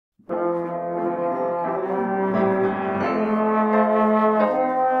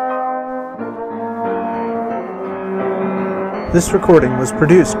This recording was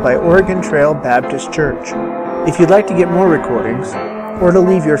produced by Oregon Trail Baptist Church. If you'd like to get more recordings, or to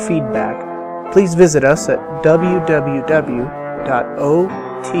leave your feedback, please visit us at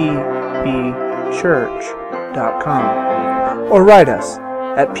www.otbchurch.com or write us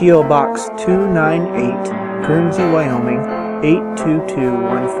at P.O. Box 298, Guernsey, Wyoming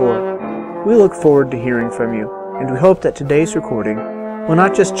 82214. We look forward to hearing from you, and we hope that today's recording will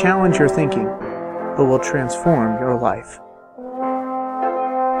not just challenge your thinking, but will transform your life.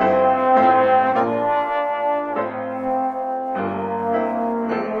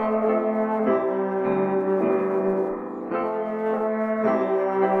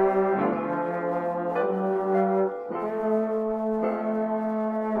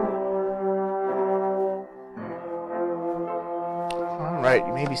 All right,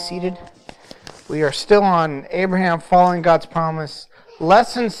 you may be seated. We are still on Abraham following God's promise.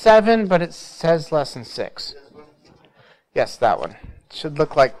 Lesson 7, but it says lesson 6. Yes, that one. It should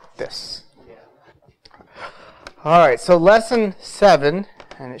look like this. All right, so lesson 7,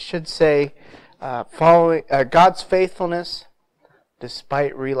 and it should say following God's faithfulness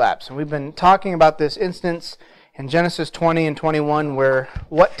despite relapse. And we've been talking about this instance in Genesis 20 and 21, where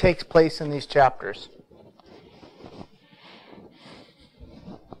what takes place in these chapters?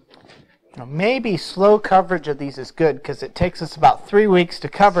 Maybe slow coverage of these is good because it takes us about 3 weeks to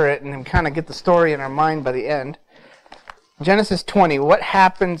cover it and then kind of get the story in our mind by the end. Genesis 20. What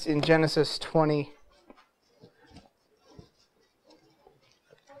happens in Genesis 20?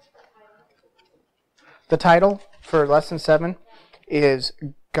 The title for lesson 7 is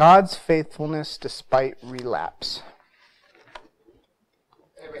God's faithfulness despite relapse.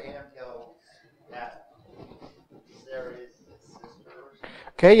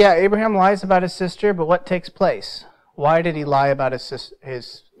 Okay, yeah, Abraham lies about his sister, but what takes place? Why did he lie about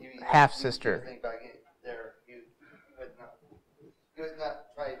his half-sister?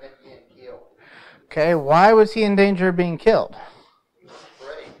 Okay, why was he in danger of being killed?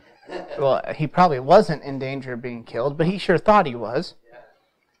 Well, he probably wasn't in danger of being killed, but he sure thought he was.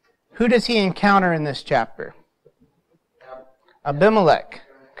 Who does he encounter in this chapter? Abimelech.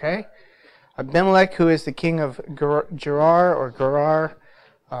 Okay, Abimelech, who is the king of Gerar.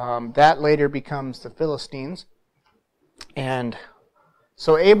 That later becomes the Philistines. And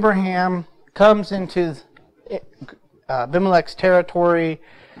so Abraham comes into Abimelech's territory.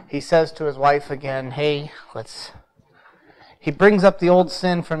 He says to his wife again, hey, he brings up the old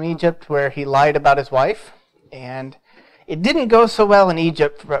sin from Egypt where he lied about his wife. And it didn't go so well in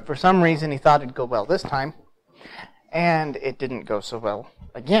Egypt, but for some reason he thought it'd go well this time. And it didn't go so well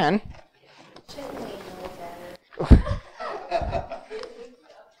again. Shouldn't we know better?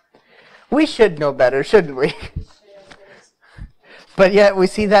 We should know better, shouldn't we? But yet we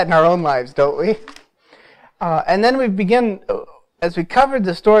see that in our own lives, don't we? And then we begin, as we covered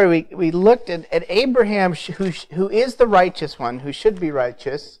the story, we looked at Abraham, who is the righteous one, who should be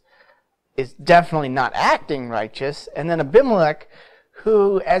righteous, is definitely not acting righteous. And then Abimelech,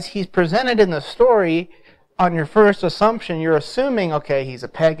 who, as he's presented in the story, on your first assumption, you're assuming, okay, he's a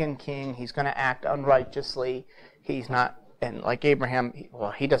pagan king, he's going to act unrighteously, he's not. And like Abraham,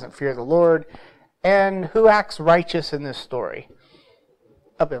 he doesn't fear the Lord. And who acts righteous in this story?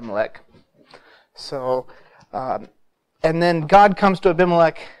 Abimelech. So, and then God comes to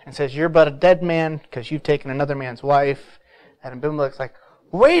Abimelech and says, you're but a dead man because you've taken another man's wife. And Abimelech's like,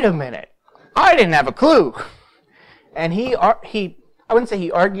 wait a minute, I didn't have a clue. And I wouldn't say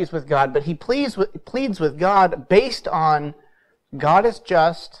he argues with God, but he pleads with God based on God is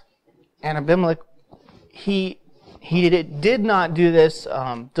just, and Abimelech, he did not do this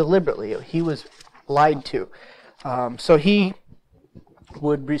deliberately. He was lied to. So he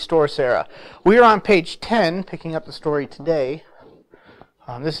would restore Sarah. We are on page 10, picking up the story today.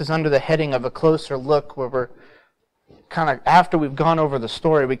 This is under the heading of a closer look, where we're kind of, after we've gone over the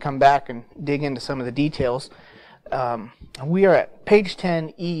story, we come back and dig into some of the details. We are at page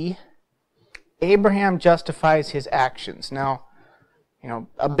 10E. Abraham justifies his actions. Now,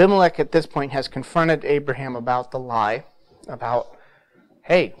 Abimelech at this point has confronted Abraham about the lie, about,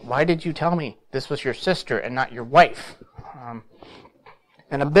 hey, why did you tell me this was your sister and not your wife?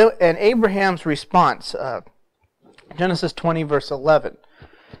 And Abraham's response, Genesis 20, verse 11.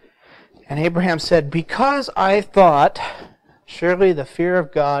 And Abraham said, because I thought, surely the fear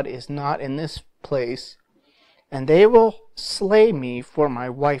of God is not in this place, and they will slay me for my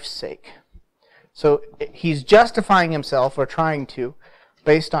wife's sake. So he's justifying himself, or trying to,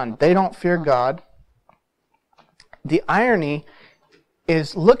 based on they don't fear God. The irony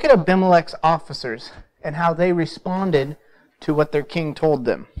is, look at Abimelech's officers and how they responded to what their king told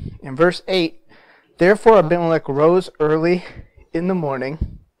them. In verse 8, Therefore Abimelech rose early in the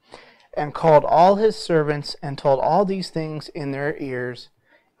morning and called all his servants and told all these things in their ears,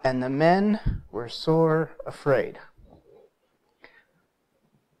 and the men were sore afraid.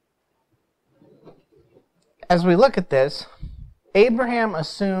 As we look at this, Abraham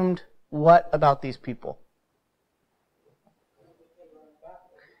assumed what about these people?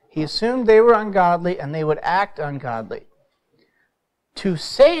 He assumed they were ungodly and they would act ungodly. To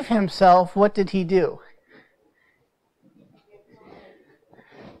save himself, what did he do?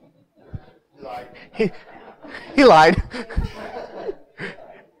 He lied.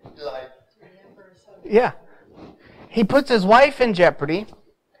 Yeah. He puts his wife in jeopardy.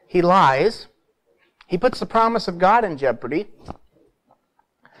 He lies. He puts the promise of God in jeopardy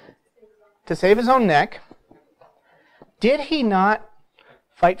to save his own neck. Did he not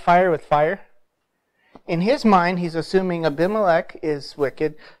fight fire with fire? In his mind, he's assuming Abimelech is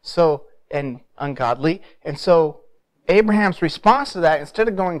wicked and ungodly. And so Abraham's response to that, instead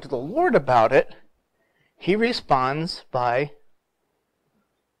of going to the Lord about it, he responds by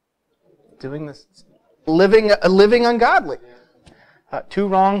doing this, living ungodly. Two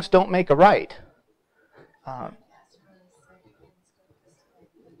wrongs don't make a right.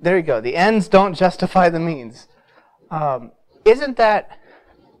 There you go. The ends don't justify the means. Isn't that...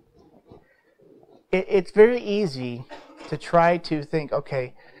 It's very easy to try to think,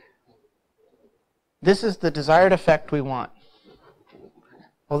 okay, this is the desired effect we want.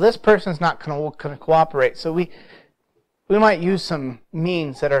 Well, this person's not going to cooperate, so we might use some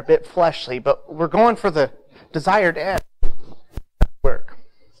means that are a bit fleshly, but we're going for the desired end. Work.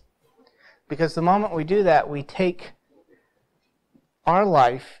 Because the moment we do that, we take our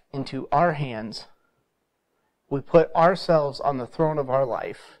life into our hands. We put ourselves on the throne of our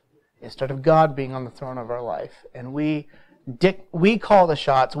life instead of God being on the throne of our life. And we call the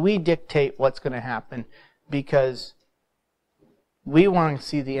shots, we dictate what's going to happen because we want to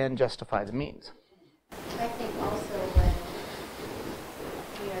see the end justify the means. I think also when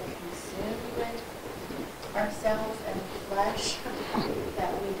we are consumed with ourselves and flesh,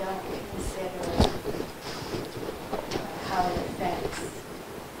 that we don't consider how it affects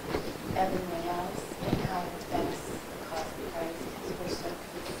everyone else and how it affects the cause of Christ, because we're so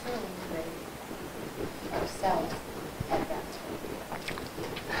consumed with ourselves at that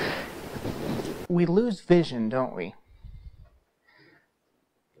time. We lose vision, don't we?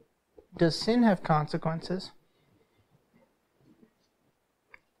 Does sin have consequences?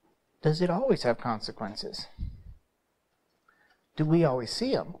 Does it always have consequences? Do we always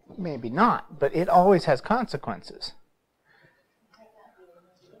see them? Maybe not, but it always has consequences.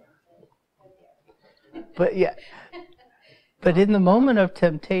 But yeah, but in the moment of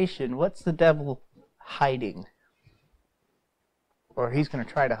temptation, what's the devil hiding? Or he's going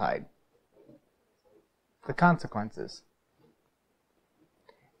to try to hide? The consequences.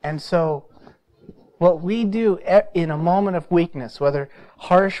 And so, what we do in a moment of weakness, whether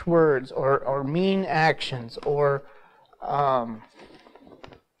harsh words or mean actions or a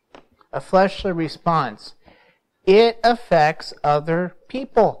fleshly response, it affects other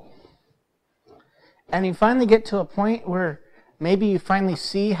people. And you finally get to a point where maybe you finally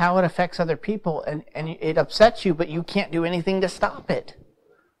see how it affects other people and it upsets you, but you can't do anything to stop it.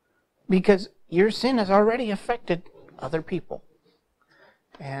 Because your sin has already affected other people.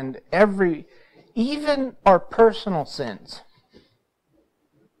 And even our personal sins.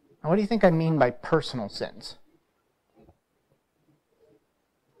 Now, what do you think I mean by personal sins?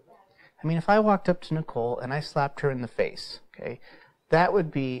 I mean, if I walked up to Nicole and I slapped her in the face, okay, that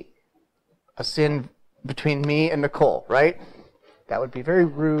would be a sin between me and Nicole, right? That would be very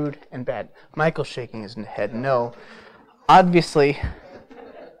rude and bad. Michael's shaking his head no. Obviously,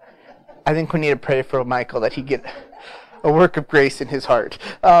 I think we need to pray for Michael that he get a work of grace in his heart.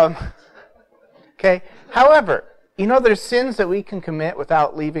 Okay. However, there's sins that we can commit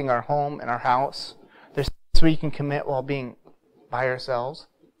without leaving our home and our house. There's sins we can commit while being by ourselves.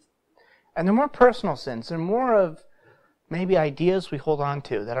 And they're more personal sins. They're more of maybe ideas we hold on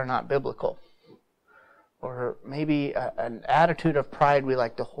to that are not biblical. Or maybe an attitude of pride we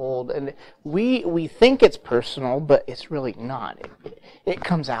like to hold. And we think it's personal, but it's really not. It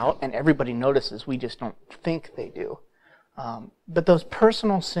comes out and everybody notices. We just don't think they do. But those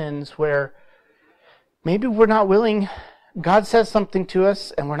personal sins where maybe we're not willing, God says something to us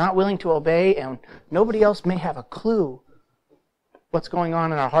and we're not willing to obey, and nobody else may have a clue what's going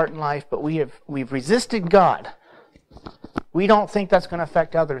on in our heart and life, but we've resisted God. We don't think that's going to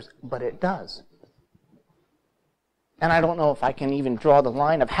affect others, but it does. And I don't know if I can even draw the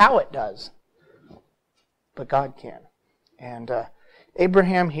line of how it does, but God can. And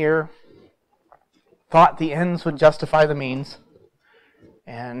Abraham here thought the ends would justify the means,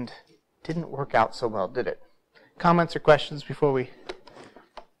 and didn't work out so well, did it? Comments or questions before we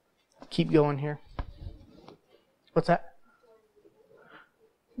keep going here? What's that?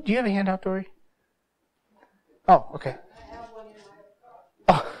 Do you have a handout, Dory? Oh, okay.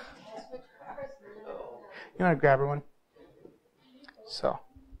 Oh. You want to grab her one? So.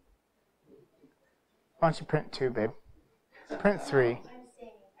 Why don't you print 2, babe? Print 3.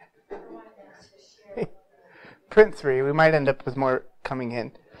 Print 3. We might end up with more coming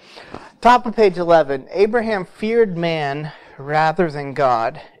in. Top of page 11. Abraham feared man rather than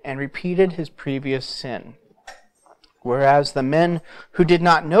God and repeated his previous sin, whereas the men who did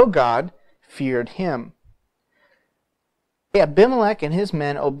not know God feared him. Abimelech and his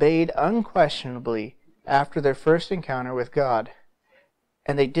men obeyed unquestionably after their first encounter with God,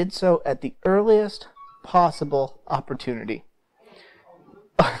 and they did so at the earliest possible opportunity.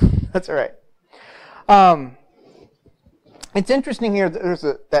 That's all right. It's interesting here that there's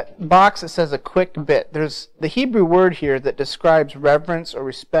that box that says a quick bit. There's the Hebrew word here that describes reverence or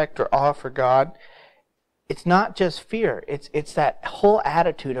respect or awe for God. It's not just fear. It's that whole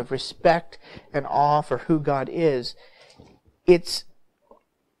attitude of respect and awe for who God is. It's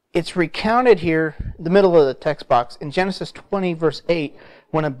recounted here, the middle of the text box, in Genesis 20, verse 8,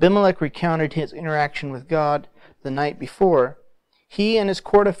 when Abimelech recounted his interaction with God the night before. He and his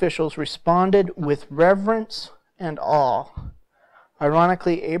court officials responded with reverence and awe.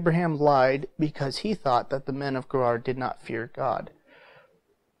 Ironically, Abraham lied because he thought that the men of Gerar did not fear God.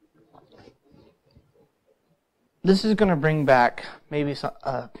 This is going to bring back maybe some,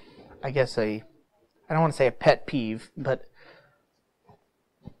 I don't want to say a pet peeve, but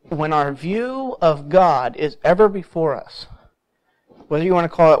when our view of God is ever before us, whether you want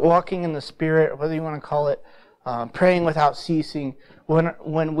to call it walking in the Spirit, or whether you want to call it praying without ceasing,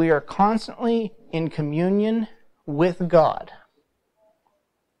 when we are constantly in communion with God,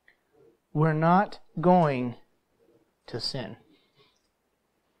 we're not going to sin.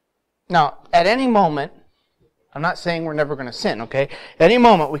 Now, at any moment, I'm not saying we're never going to sin, okay? At any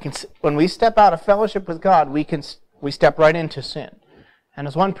moment, when we step out of fellowship with God, we step right into sin. And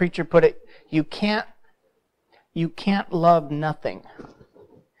as one preacher put it, you can't love nothing.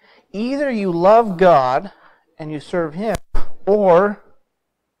 Either you love God and you serve Him, or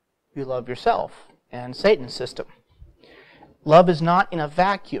you love yourself and Satan's system. Love is not in a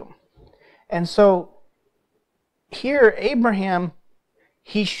vacuum. And so, here, Abraham,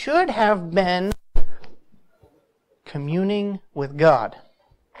 he should have been communing with God.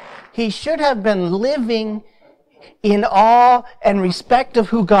 He should have been living in awe and respect of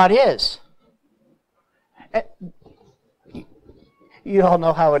who God is. You all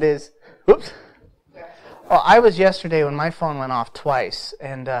know how it is. Oops. Oh, I was yesterday when my phone went off twice,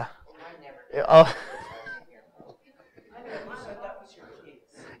 and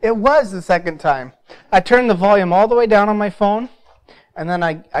it was the second time. I turned the volume all the way down on my phone, and then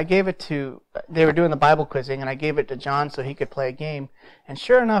I gave it to, they were doing the Bible quizzing, and I gave it to John so he could play a game. And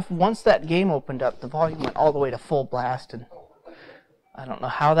sure enough, once that game opened up, the volume went all the way to full blast, and I don't know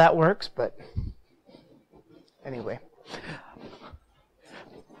how that works, but anyway.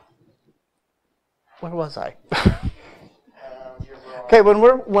 Where was I? Okay,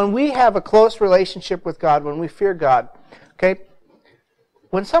 when we have a close relationship with God, when we fear God, okay,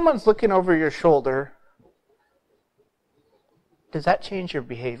 when someone's looking over your shoulder, does that change your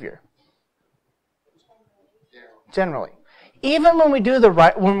behavior? Generally. Even when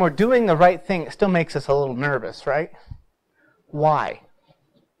when we're doing the right thing, it still makes us a little nervous, right? Why?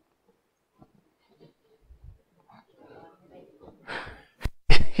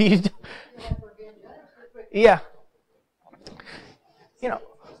 Yeah. You know,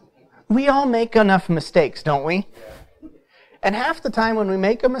 we all make enough mistakes, don't we? And half the time when we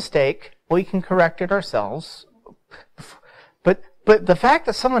make a mistake, we can correct it ourselves. But the fact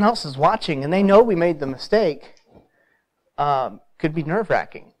that someone else is watching and they know we made the mistake could be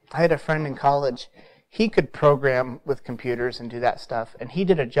nerve-wracking. I had a friend in college. He could program with computers and do that stuff. And he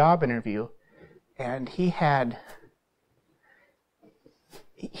did a job interview. And the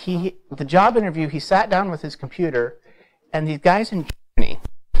job interview, he sat down with his computer. And these guys in Germany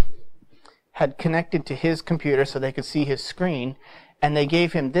had connected to his computer so they could see his screen. And they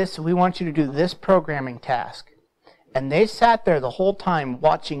gave him this, we want you to do this programming task. And they sat there the whole time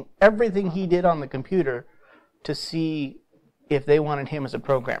watching everything he did on the computer to see if they wanted him as a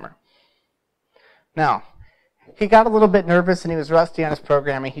programmer. Now, he got a little bit nervous and he was rusty on his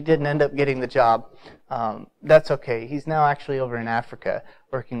programming. He didn't end up getting the job. That's okay. He's now actually over in Africa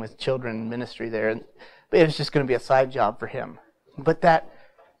working with children ministry there. But it was just going to be a side job for him. But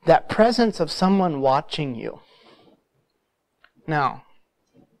that presence of someone watching you. Now,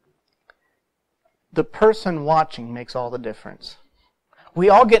 the person watching makes all the difference. We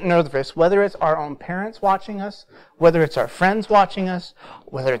all get nervous, whether it's our own parents watching us, whether it's our friends watching us,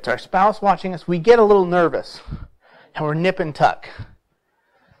 whether it's our spouse watching us. We get a little nervous, and we're nip and tuck.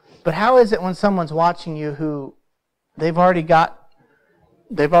 But how is it when someone's watching you who they've already got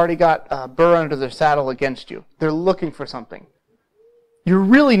a burr under their saddle against you? They're looking for something. You're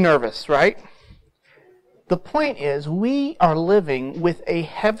really nervous, right? The point is, we are living with a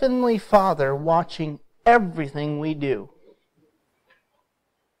heavenly Father watching everything we do.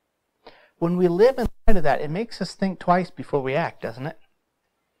 When we live in light of that, it makes us think twice before we act, doesn't it?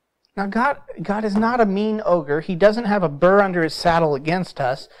 Now, God is not a mean ogre. He doesn't have a burr under his saddle against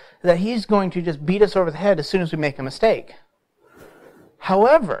us that he's going to just beat us over the head as soon as we make a mistake.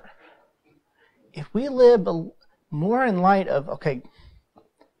 However, if we live more in light of, okay,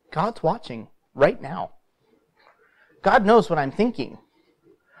 God's watching right now. God knows what I'm thinking.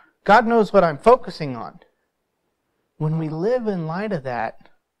 God knows what I'm focusing on. When we live in light of that,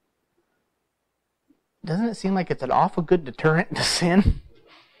 doesn't it seem like it's an awful good deterrent to sin?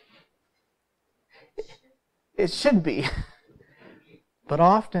 It should be. But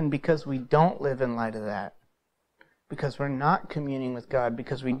often, because we don't live in light of that, because we're not communing with God,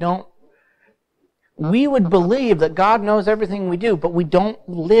 because we would believe that God knows everything we do, but we don't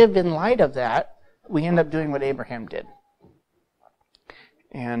live in light of that, we end up doing what Abraham did.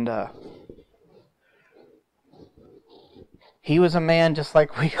 And he was a man just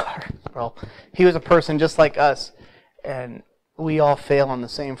like we are. Well, he was a person just like us, and we all fail on the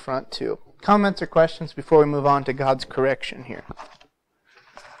same front too. Comments or questions before we move on to God's correction here?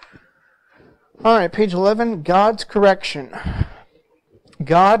 All right, page 11, God's correction.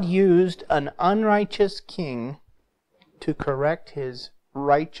 God used an unrighteous king to correct his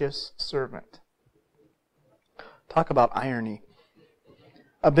righteous servant. Talk about irony.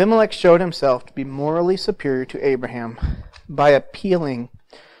 Abimelech showed himself to be morally superior to Abraham by appealing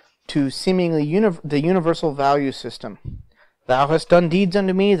to seemingly the universal value system. Thou hast done deeds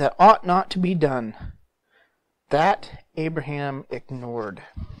unto me that ought not to be done. That Abraham ignored.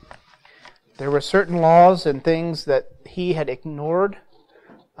 There were certain laws and things that he had ignored.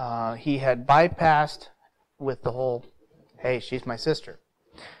 He had bypassed with the whole, hey, she's my sister.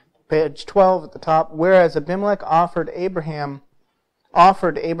 Page 12 at the top, whereas Abimelech offered Abraham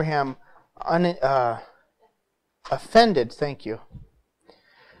offended Abraham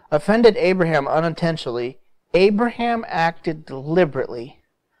unintentionally, Abraham acted deliberately,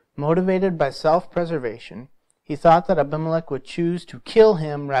 motivated by self-preservation. He thought that Abimelech would choose to kill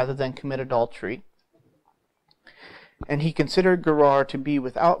him rather than commit adultery. And he considered Gerar to be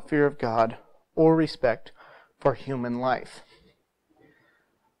without fear of God or respect for human life.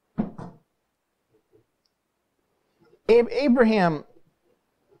 Abraham,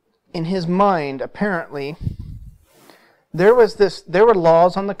 in his mind, apparently, there were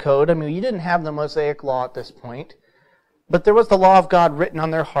laws on the code. I mean, you didn't have the Mosaic law at this point, but there was the law of God written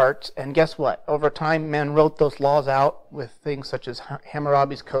on their hearts, and guess what? Over time, men wrote those laws out with things such as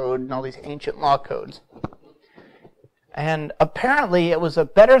Hammurabi's Code and all these ancient law codes. And apparently, it was a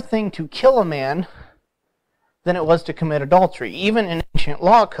better thing to kill a man than it was to commit adultery. Even in ancient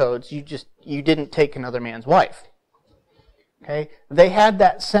law codes, you didn't take another man's wife. Okay? They had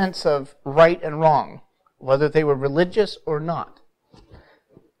that sense of right and wrong, whether they were religious or not.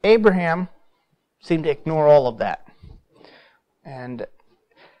 Abraham seemed to ignore all of that. And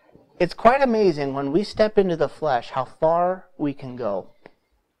it's quite amazing when we step into the flesh how far we can go,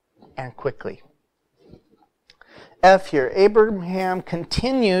 and quickly. F here, Abraham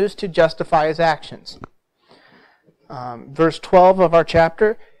continues to justify his actions. Verse 12 of our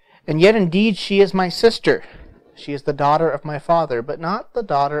chapter, and yet indeed she is my sister. She is the daughter of my father, but not the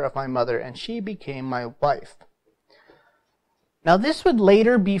daughter of my mother, and she became my wife. Now this would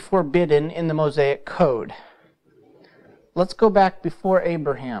later be forbidden in the Mosaic Code. Let's go back before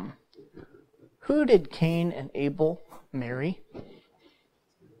Abraham. Who did Cain and Abel marry?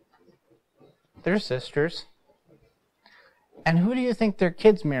 They're sisters. And who do you think their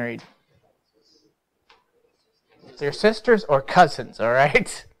kids married? Their sisters or cousins, all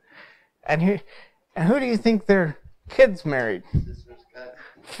right? And who do you think their kids married?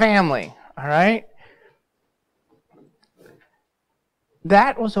 Family, all right?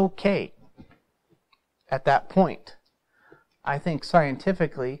 That was okay at that point. I think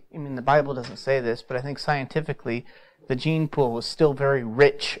scientifically, I mean the Bible doesn't say this, but I think scientifically the gene pool was still very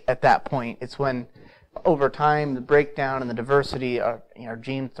rich at that point. It's when over time the breakdown and the diversity, our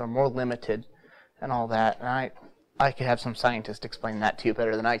genes are more limited and all that. And I could have some scientist explain that to you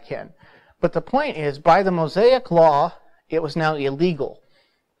better than I can. But the point is, by the Mosaic law, it was now illegal.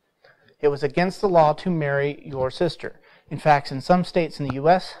 It was against the law to marry your sister. In fact, in some states in the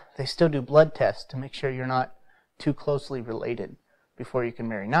U.S., they still do blood tests to make sure you're not too closely related before you can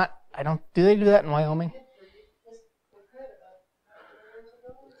marry. Do they do that in Wyoming?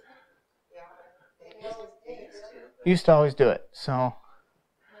 Used to always do it. So,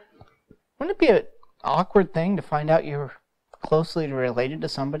 wouldn't it be an awkward thing to find out you're closely related to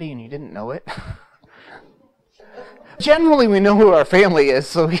somebody and you didn't know it? Generally, we know who our family is,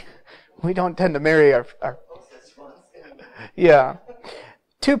 so we don't tend to marry our yeah.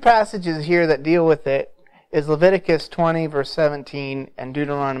 Two passages here that deal with it is Leviticus 20, verse 17, and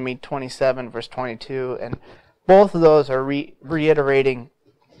Deuteronomy 27, verse 22. And both of those are reiterating,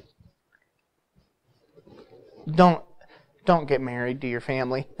 don't get married to your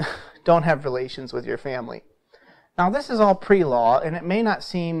family. Don't have relations with your family. Now, this is all pre-law, and it may not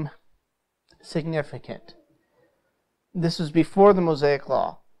seem significant. This was before the Mosaic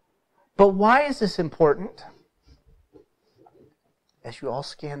Law. But why is this important? As you all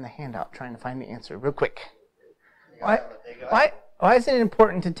scan the handout, trying to find the answer real quick. Why is it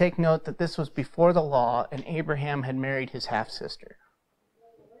important to take note that this was before the law and Abraham had married his half-sister?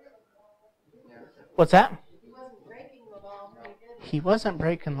 What's that? He wasn't breaking the law. He wasn't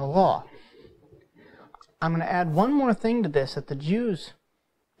breaking the law. I'm going to add one more thing to this that the Jews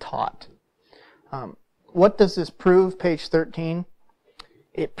taught. What does this prove? Page 13.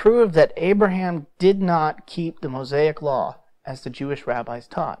 It proved that Abraham did not keep the Mosaic law as the Jewish rabbis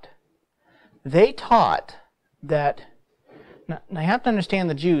taught. They taught that, now you have to understand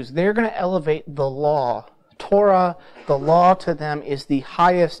the Jews, they're going to elevate the law. Torah, the law to them is the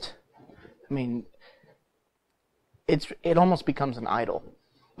highest, it almost becomes an idol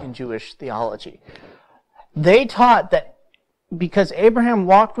in Jewish theology. They taught that because Abraham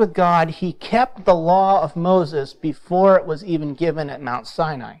walked with God, he kept the law of Moses before it was even given at Mount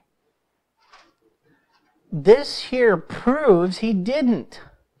Sinai. This here proves he didn't.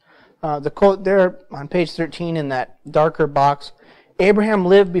 The quote there on page 13 in that darker box, Abraham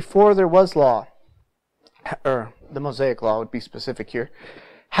lived before there was law. Or the Mosaic law would be specific here.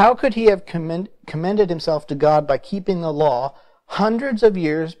 How could he have commended himself to God by keeping the law hundreds of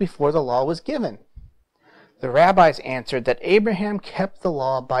years before the law was given? The rabbis answered that Abraham kept the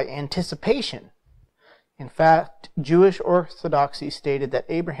law by anticipation. In fact, Jewish orthodoxy stated that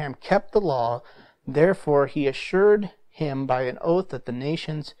Abraham kept the law, therefore he assured him by an oath that the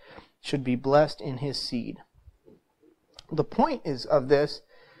nations should be blessed in his seed. The point is of this,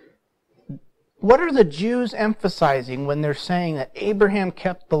 what are the Jews emphasizing when they're saying that Abraham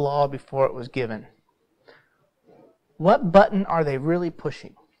kept the law before it was given? What button are they really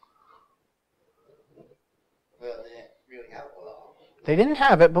pushing? Well, they didn't really have a law. They didn't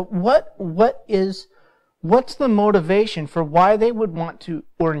have it, but what's the motivation for why they would want to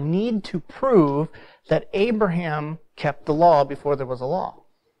or need to prove that Abraham kept the law before there was a law?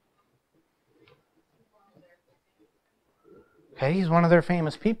 Okay, he's one of their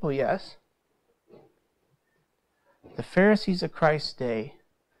famous people, yes. The Pharisees of Christ's day,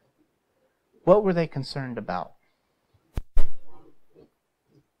 what were they concerned about?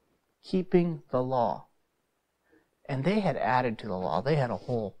 Keeping the law. And they had added to the law. They had a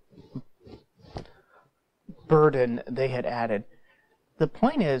whole burden they had added. The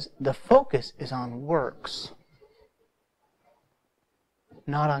point is, the focus is on works,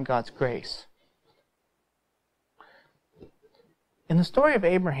 not on God's grace. In the story of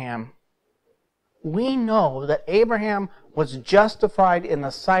Abraham, we know that Abraham was justified in the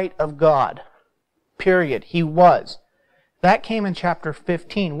sight of God. Period. He was. That came in chapter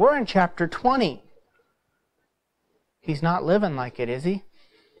 15. We're in chapter 20. He's not living like it, is he?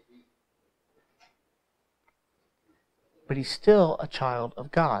 But he's still a child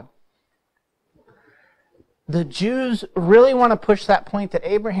of God. The Jews really want to push that point that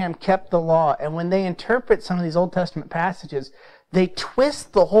Abraham kept the law, and when they interpret some of these Old Testament passages, they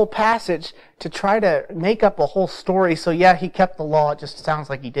twist the whole passage to try to make up a whole story, so yeah, he kept the law, it just sounds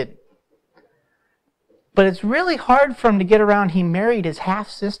like he didn't. But it's really hard for him to get around he married his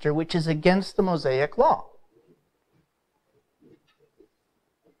half-sister, which is against the Mosaic law.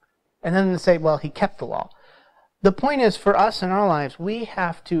 And then they say, well, he kept the law. The point is, for us in our lives,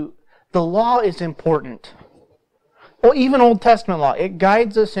 the law is important. Well, even Old Testament law, it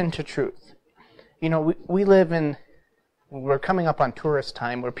guides us into truth. You know, we're coming up on tourist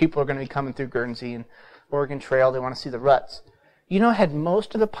time where people are going to be coming through Guernsey and Oregon Trail. They want to see the ruts. You know, had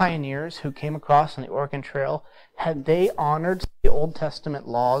most of the pioneers who came across on the Oregon Trail, had they honored the Old Testament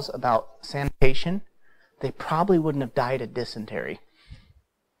laws about sanitation, they probably wouldn't have died of dysentery.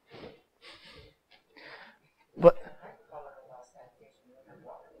 But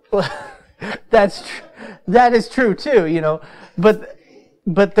well, that is true too, you know. But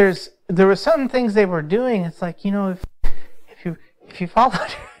there were some things they were doing. It's like, you know, if you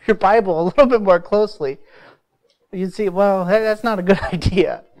followed your Bible a little bit more closely, you'd see, well, that's not a good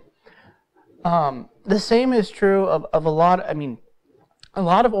idea. The same is true of a lot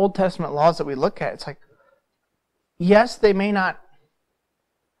of Old Testament laws that we look at. It's like, yes, they may not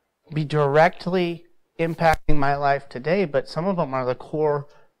be directly impacting my life today, but some of them are the core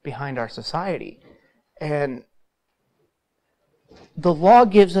behind our society. And the law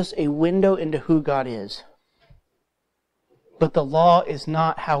gives us a window into who God is. But the law is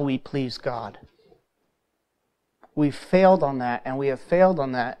not how we please God. We've failed on that, and we have failed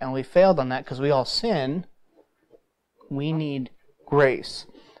on that, and we failed on that because we all sin. We need grace.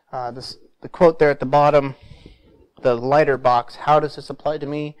 The quote there at the bottom, the lighter box, how does this apply to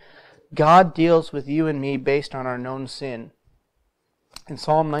me? God deals with you and me based on our known sin. In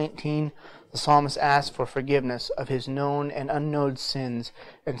Psalm 19, the psalmist asks for forgiveness of his known and unknown sins,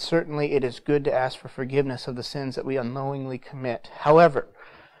 and certainly it is good to ask for forgiveness of the sins that we unknowingly commit. However,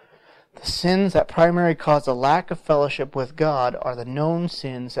 the sins that primarily cause a lack of fellowship with God are the known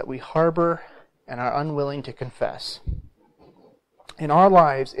sins that we harbor and are unwilling to confess. In our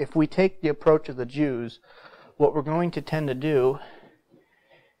lives, if we take the approach of the Jews, what we're going to tend to do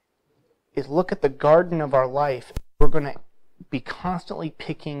is look at the garden of our life. We're going to be constantly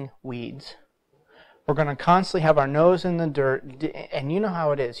picking weeds. We're going to constantly have our nose in the dirt, and you know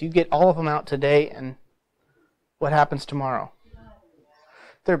how it is. You get all of them out today, and what happens tomorrow?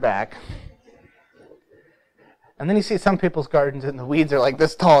 They're back. And then you see some people's gardens and the weeds are like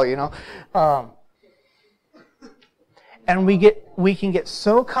this tall, you know. And we can get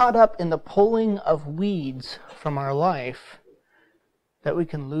so caught up in the pulling of weeds from our life that we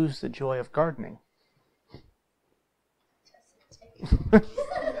can lose the joy of gardening.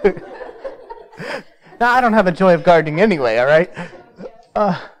 Now, I don't have a joy of gardening anyway, all right?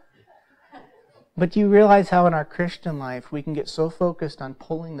 But you realize how in our Christian life we can get so focused on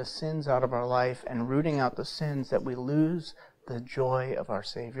pulling the sins out of our life and rooting out the sins that we lose the joy of our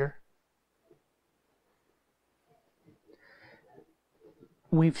Savior?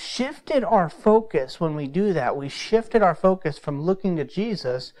 We've shifted our focus when we do that. We shifted our focus from looking to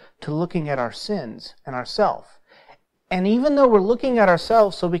Jesus to looking at our sins and ourselves. And even though we're looking at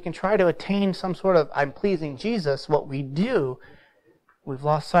ourselves so we can try to attain some sort of I'm pleasing Jesus, what we do, we've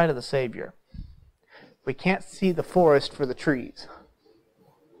lost sight of the Savior. We can't see the forest for the trees.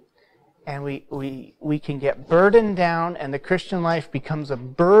 And we can get burdened down, and the Christian life becomes a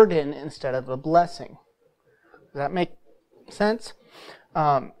burden instead of a blessing. Does that make sense?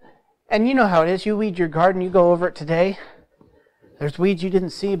 And you know how it is. You weed your garden, you go over it today. There's weeds you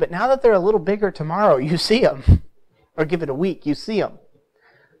didn't see, but now that they're a little bigger tomorrow, you see them. Or give it a week, you see them.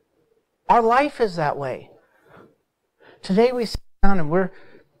 Our life is that way. Today we sit down and we're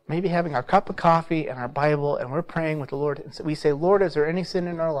maybe having our cup of coffee and our Bible, and we're praying with the Lord. And so we say, Lord, is there any sin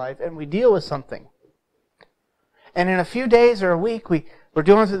in our life? And we deal with something. And in a few days or a week, we're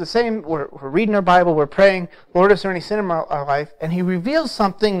doing the same. We're reading our Bible, we're praying, Lord, is there any sin in our life? And He reveals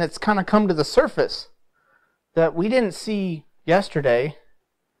something that's kind of come to the surface that we didn't see yesterday,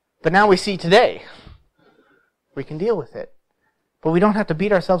 but now we see today. We can deal with it. But we don't have to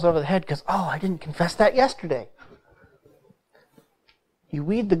beat ourselves over the head because, I didn't confess that yesterday. You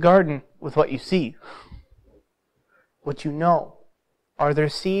weed the garden with what you see, what you know. Are there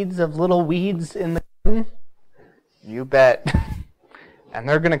seeds of little weeds in the garden? You bet. And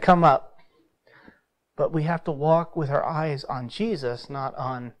they're going to come up. But we have to walk with our eyes on Jesus, not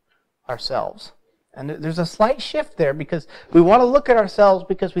on ourselves. And there's a slight shift there because we want to look at ourselves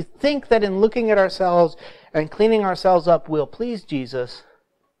because we think that in looking at ourselves and cleaning ourselves up will please Jesus.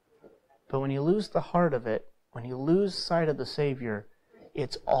 But when you lose the heart of it, when you lose sight of the Savior,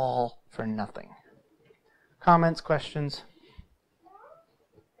 it's all for nothing. Comments, questions?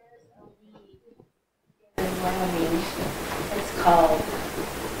 It's called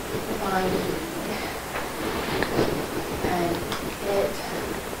binding. And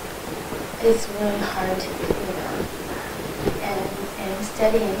it's really hard to clean up. And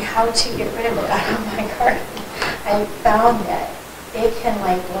studying how to get rid of it out of my garden, I found that it can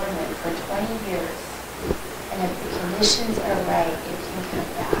lie dormant for 20 years. And if the conditions are right, it can come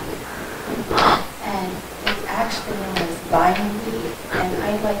back. And it's actually known as bindweed. And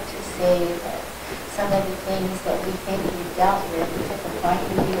I'd like to say that some of the things that we think we've dealt with, we took a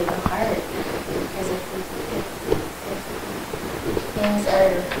bindweed of the heart. Because if things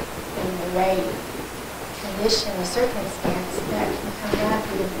are in the right condition, a circumstance that can come back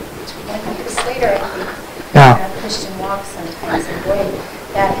even 20 years later, I think, Yeah. in our Christian walk sometimes. And boy,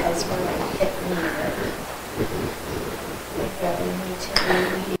 that has really hit me. That we need to be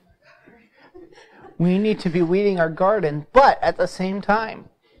weeding. We need to be weeding our garden, but at the same time,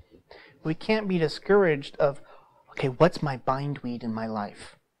 we can't be discouraged of, okay, what's my bindweed in my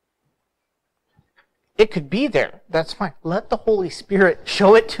life? It could be there. That's fine. Let the Holy Spirit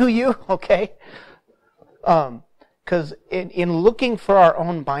show it to you, okay? Because in looking for our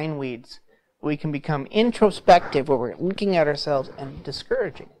own bindweeds, we can become introspective where we're looking at ourselves and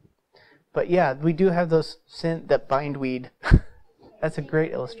discouraging. But yeah, we do have those sin that bindweed. That's a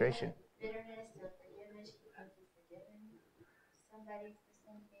great illustration. Bitterness or forgiveness, you can be forgiven somebody for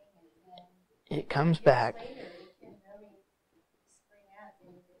something, and then It comes back. later it can really spring out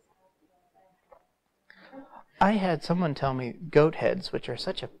into this whole thing. I had someone tell me goat heads, which are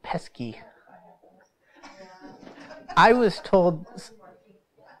such a pesky. I was told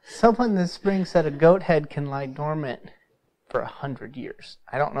someone this spring said a goat head can lie dormant for 100 years.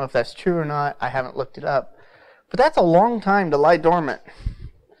 I don't know if that's true or not. I haven't looked it up. But that's a long time to lie dormant. Well,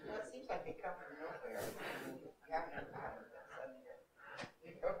 it seems like they come from nowhere. You haven't had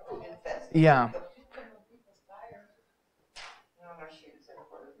infested. Yeah. No, she said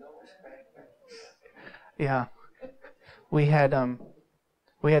for no respect. Yeah. We had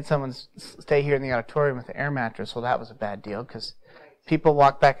someone stay here in the auditorium with the air mattress. Well, that was a bad deal because people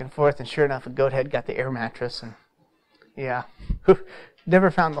walked back and forth, and sure enough, a goat head got the air mattress, and yeah,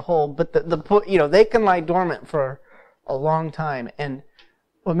 never found the hole. But they can lie dormant for a long time. And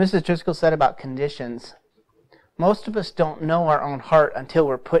what Mrs. Driscoll said about conditions, most of us don't know our own heart until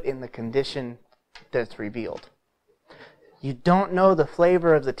we're put in the condition that's revealed. You don't know the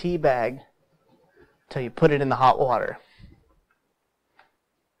flavor of the tea bag till you put it in the hot water.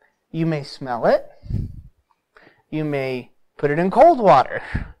 You may smell it. You may put it in cold water.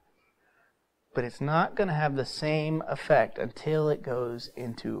 But it's not going to have the same effect until it goes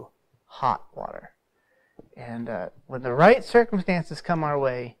into hot water. And when the right circumstances come our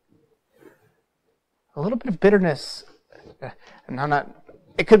way, a little bit of bitterness,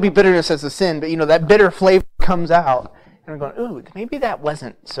 it could be bitterness as a sin, but that bitter flavor comes out. And we're going, ooh, maybe that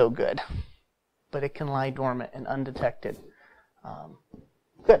wasn't so good. But it can lie dormant and undetected.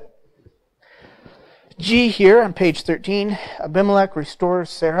 Good. G here on page 13, Abimelech restores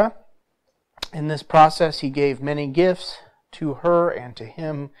Sarah. In this process, he gave many gifts to her and to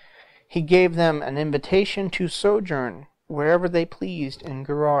him. He gave them an invitation to sojourn wherever they pleased in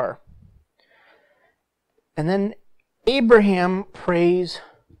Gerar. And then Abraham prays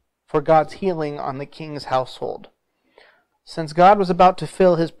for God's healing on the king's household. Since God was about to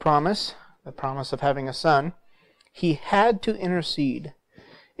fulfill his promise, the promise of having a son, he had to intercede.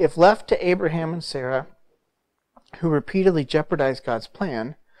 If left to Abraham and Sarah, who repeatedly jeopardized God's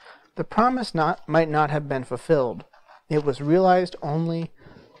plan, the promise might not have been fulfilled. It was realized only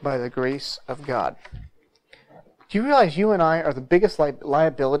by the grace of God. Do you realize you and I are the biggest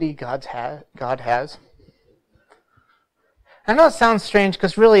liability God has? I know it sounds strange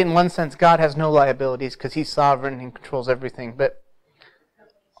because really in one sense God has no liabilities because he's sovereign and controls everything, but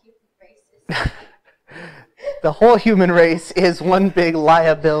the whole human race is one big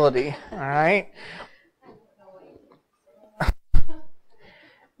liability, all right?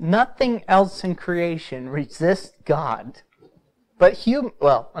 Nothing else in creation resists God. But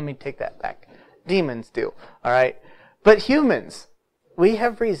let me take that back. Demons do, all right? But humans, we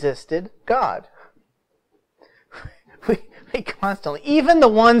have resisted God. We constantly, even the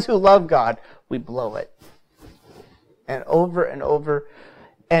ones who love God, we blow it. And over.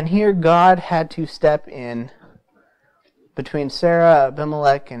 And here God had to step in. Between Sarah,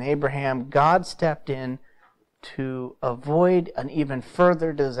 Abimelech, and Abraham, God stepped in to avoid an even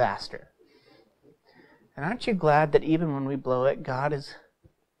further disaster. And aren't you glad that even when we blow it, God's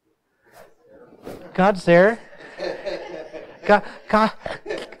there?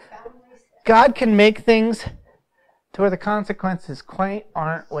 God can make things to where the consequences quite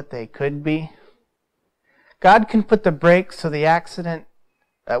aren't what they could be. God can put the brakes so the accident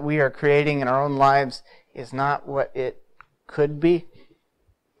that we are creating in our own lives is not what it could be.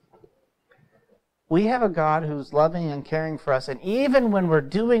 We have a God who's loving and caring for us, and even when we're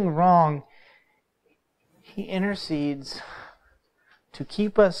doing wrong, he intercedes to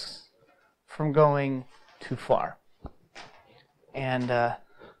keep us from going too far. And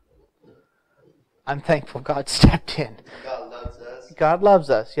I'm thankful God stepped in. God loves us. God loves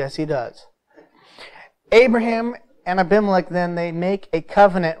us. Yes, he does. Abraham and Abimelech, then, they make a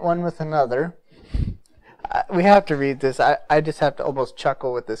covenant one with another. We have to read this. I just have to almost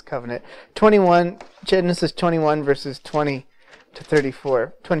chuckle with this covenant. 21, Genesis 21, verses 20 to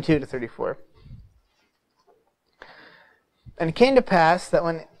 34, 22 to 34. And it came to pass that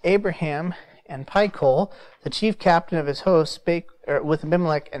when Abraham and Phicol, the chief captain of his host, spake with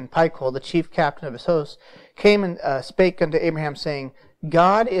Abimelech, and Phicol, the chief captain of his host, came and spake unto Abraham, saying,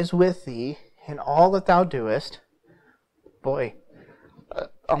 God is with thee in all that thou doest. Boy,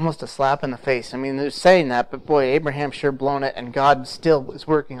 almost a slap in the face. I mean, they're saying that, but boy, Abraham sure blown it, and God still is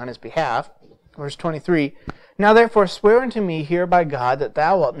working on his behalf. Verse 23, Now therefore swear unto me here by God that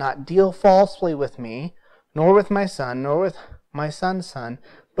thou wilt not deal falsely with me, nor with my son, nor with my son's son,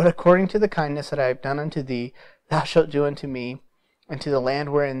 but according to the kindness that I have done unto thee, thou shalt do unto me, and to the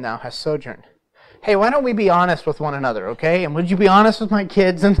land wherein thou hast sojourned. Hey, why don't we be honest with one another, okay? And would you be honest with my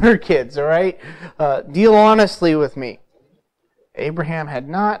kids and their kids, all right? Deal honestly with me. Abraham had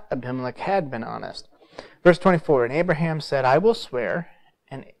not, Abimelech had been honest. Verse 24, And Abraham said, I will swear.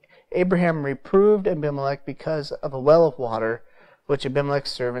 And Abraham reproved Abimelech because of a well of water, which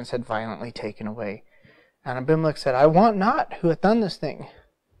Abimelech's servants had violently taken away. And Abimelech said, I want not who hath done this thing,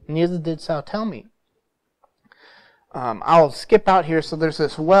 neither didst thou tell me. I'll skip out here. So there's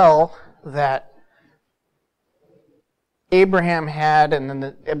this well that Abraham had, and then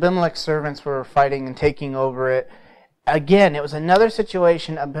the Abimelech's servants were fighting and taking over it. Again, it was another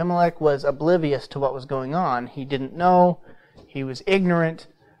situation. Abimelech was oblivious to what was going on. He didn't know. He was ignorant.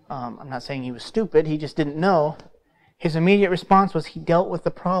 I'm not saying he was stupid. He just didn't know. His immediate response was he dealt with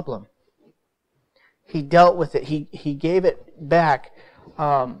the problem. He dealt with it. He gave it back.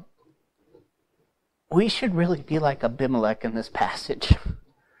 We should really be like Abimelech in this passage.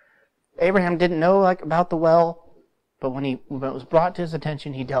 Abraham didn't know about the well, but when it was brought to his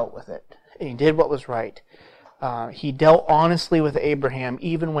attention, he dealt with it. And he did what was right. He dealt honestly with Abraham,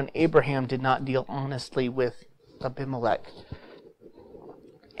 even when Abraham did not deal honestly with Abimelech.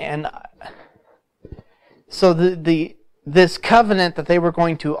 And so this covenant that they were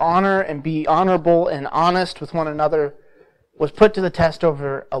going to honor and be honorable and honest with one another was put to the test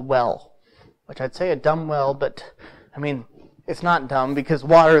over a well, which I'd say a dumb well, but I mean, it's not dumb because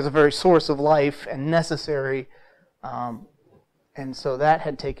water is a very source of life and necessary. And so that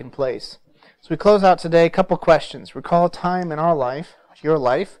had taken place. So we close out today, a couple questions. Recall a time in our life, your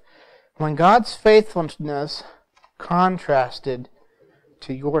life, when God's faithfulness contrasted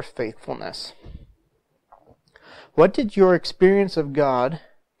to your faithfulness. What did your experience of God,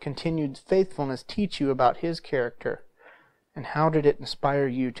 continued faithfulness, teach you about His character? And how did it inspire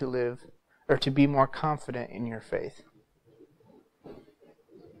you to live, or to be more confident in your faith?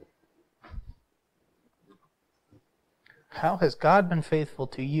 How has God been faithful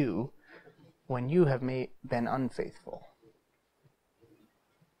to you when you have been unfaithful?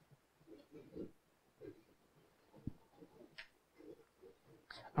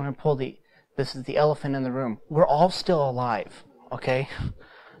 I'm going to pull this is the elephant in the room. We're all still alive, okay?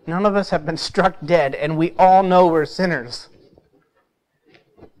 None of us have been struck dead, and we all know we're sinners.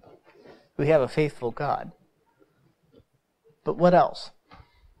 We have a faithful God. But what else?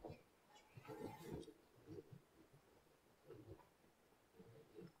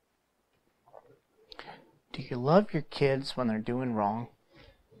 Do you love your kids when they're doing wrong?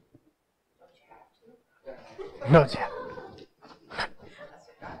 No,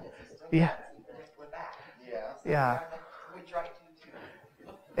 yeah. Yeah.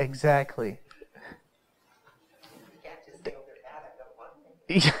 Exactly.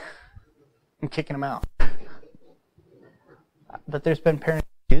 I'm kicking them out. But there's been parents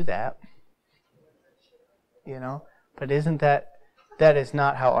who do that. But isn't that is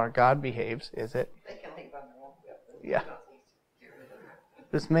not how our God behaves, is it? Yeah.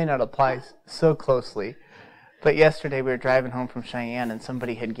 This may not apply so closely, but yesterday we were driving home from Cheyenne and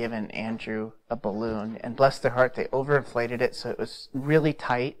somebody had given Andrew a balloon, and bless their heart, they overinflated it so it was really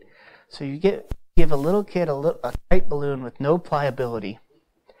tight. So you give a little kid a tight balloon with no pliability,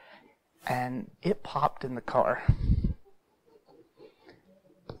 and it popped in the car.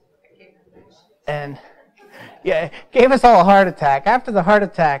 And yeah, it gave us all a heart attack. After the heart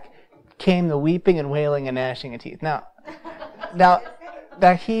attack came the weeping and wailing and gnashing of teeth. Now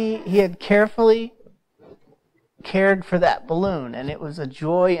he had carefully cared for that balloon, and it was a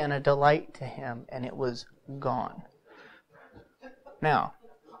joy and a delight to him, and it was gone. Now,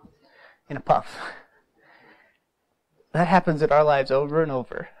 in a puff. That happens in our lives over and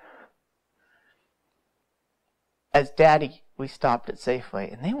over. As daddy, we stopped at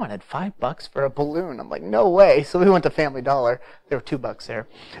Safeway, and they wanted $5 for a balloon. I'm like, no way. So we went to Family Dollar. There were $2 there.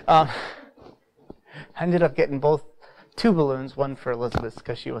 I ended up getting two balloons, one for Elizabeth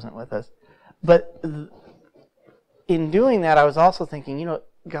because she wasn't with us. But in doing that, I was also thinking,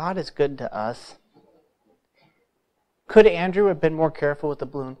 God is good to us. Could Andrew have been more careful with the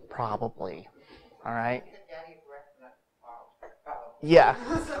balloon? Probably. All right? Yeah.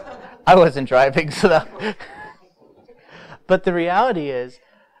 I wasn't driving, so that... But the reality is,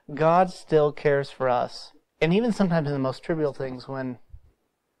 God still cares for us. And even sometimes in the most trivial things, when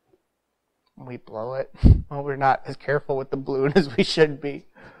we blow it, when we're not as careful with the balloon as we should be.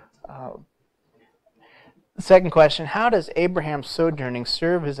 Second question, how does Abraham's sojourning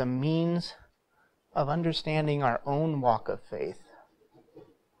serve as a means of understanding our own walk of faith?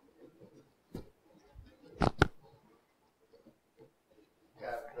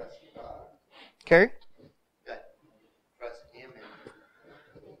 Carrie? Trust him.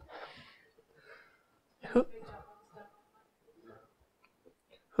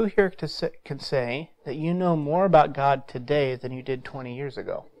 Who here can say that you know more about God today than you did 20 years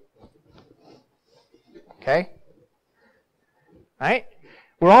ago? Okay? Right?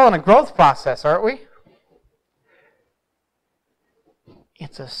 We're all in a growth process, aren't we?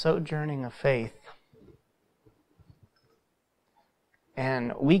 It's a sojourning of faith.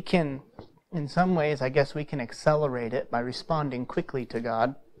 And we can, in some ways, I guess we can accelerate it by responding quickly to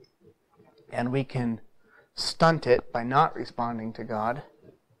God. And we can stunt it by not responding to God.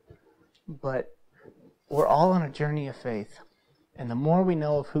 But we're all on a journey of faith. And the more we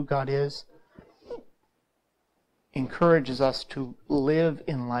know of who God is, encourages us to live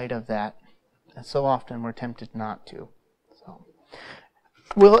in light of that. And so often we're tempted not to. So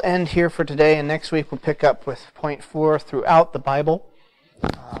we'll end here for today, and next week we'll pick up with point 4 throughout the Bible.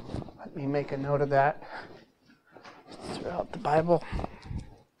 Let me make a note of that. Throughout the Bible.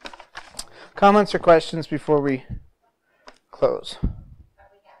 Comments or questions before we close?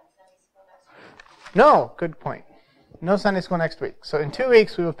 No, good point. No Sunday school next week. So in 2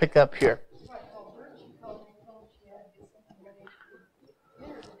 weeks we will pick up here.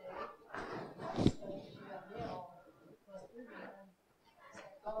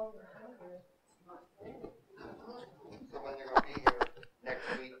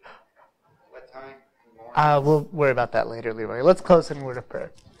 We'll worry about that later, Leroy. Let's close in a word of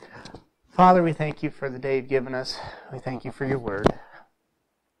prayer. Father, we thank you for the day you've given us. We thank you for your word.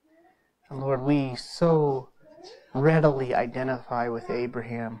 And Lord, we so readily identify with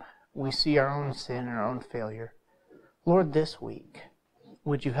Abraham. We see our own sin and our own failure. Lord, this week,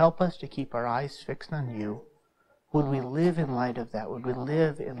 would you help us to keep our eyes fixed on you? Would we live in light of that? Would we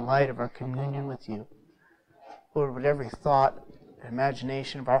live in light of our communion with you? Lord, would every thought and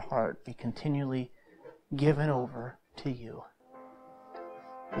imagination of our heart be continually given over to you?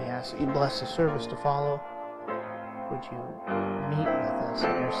 We ask that you bless the service to follow. Would you meet with us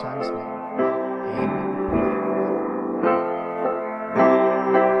in your Son's name? Amen.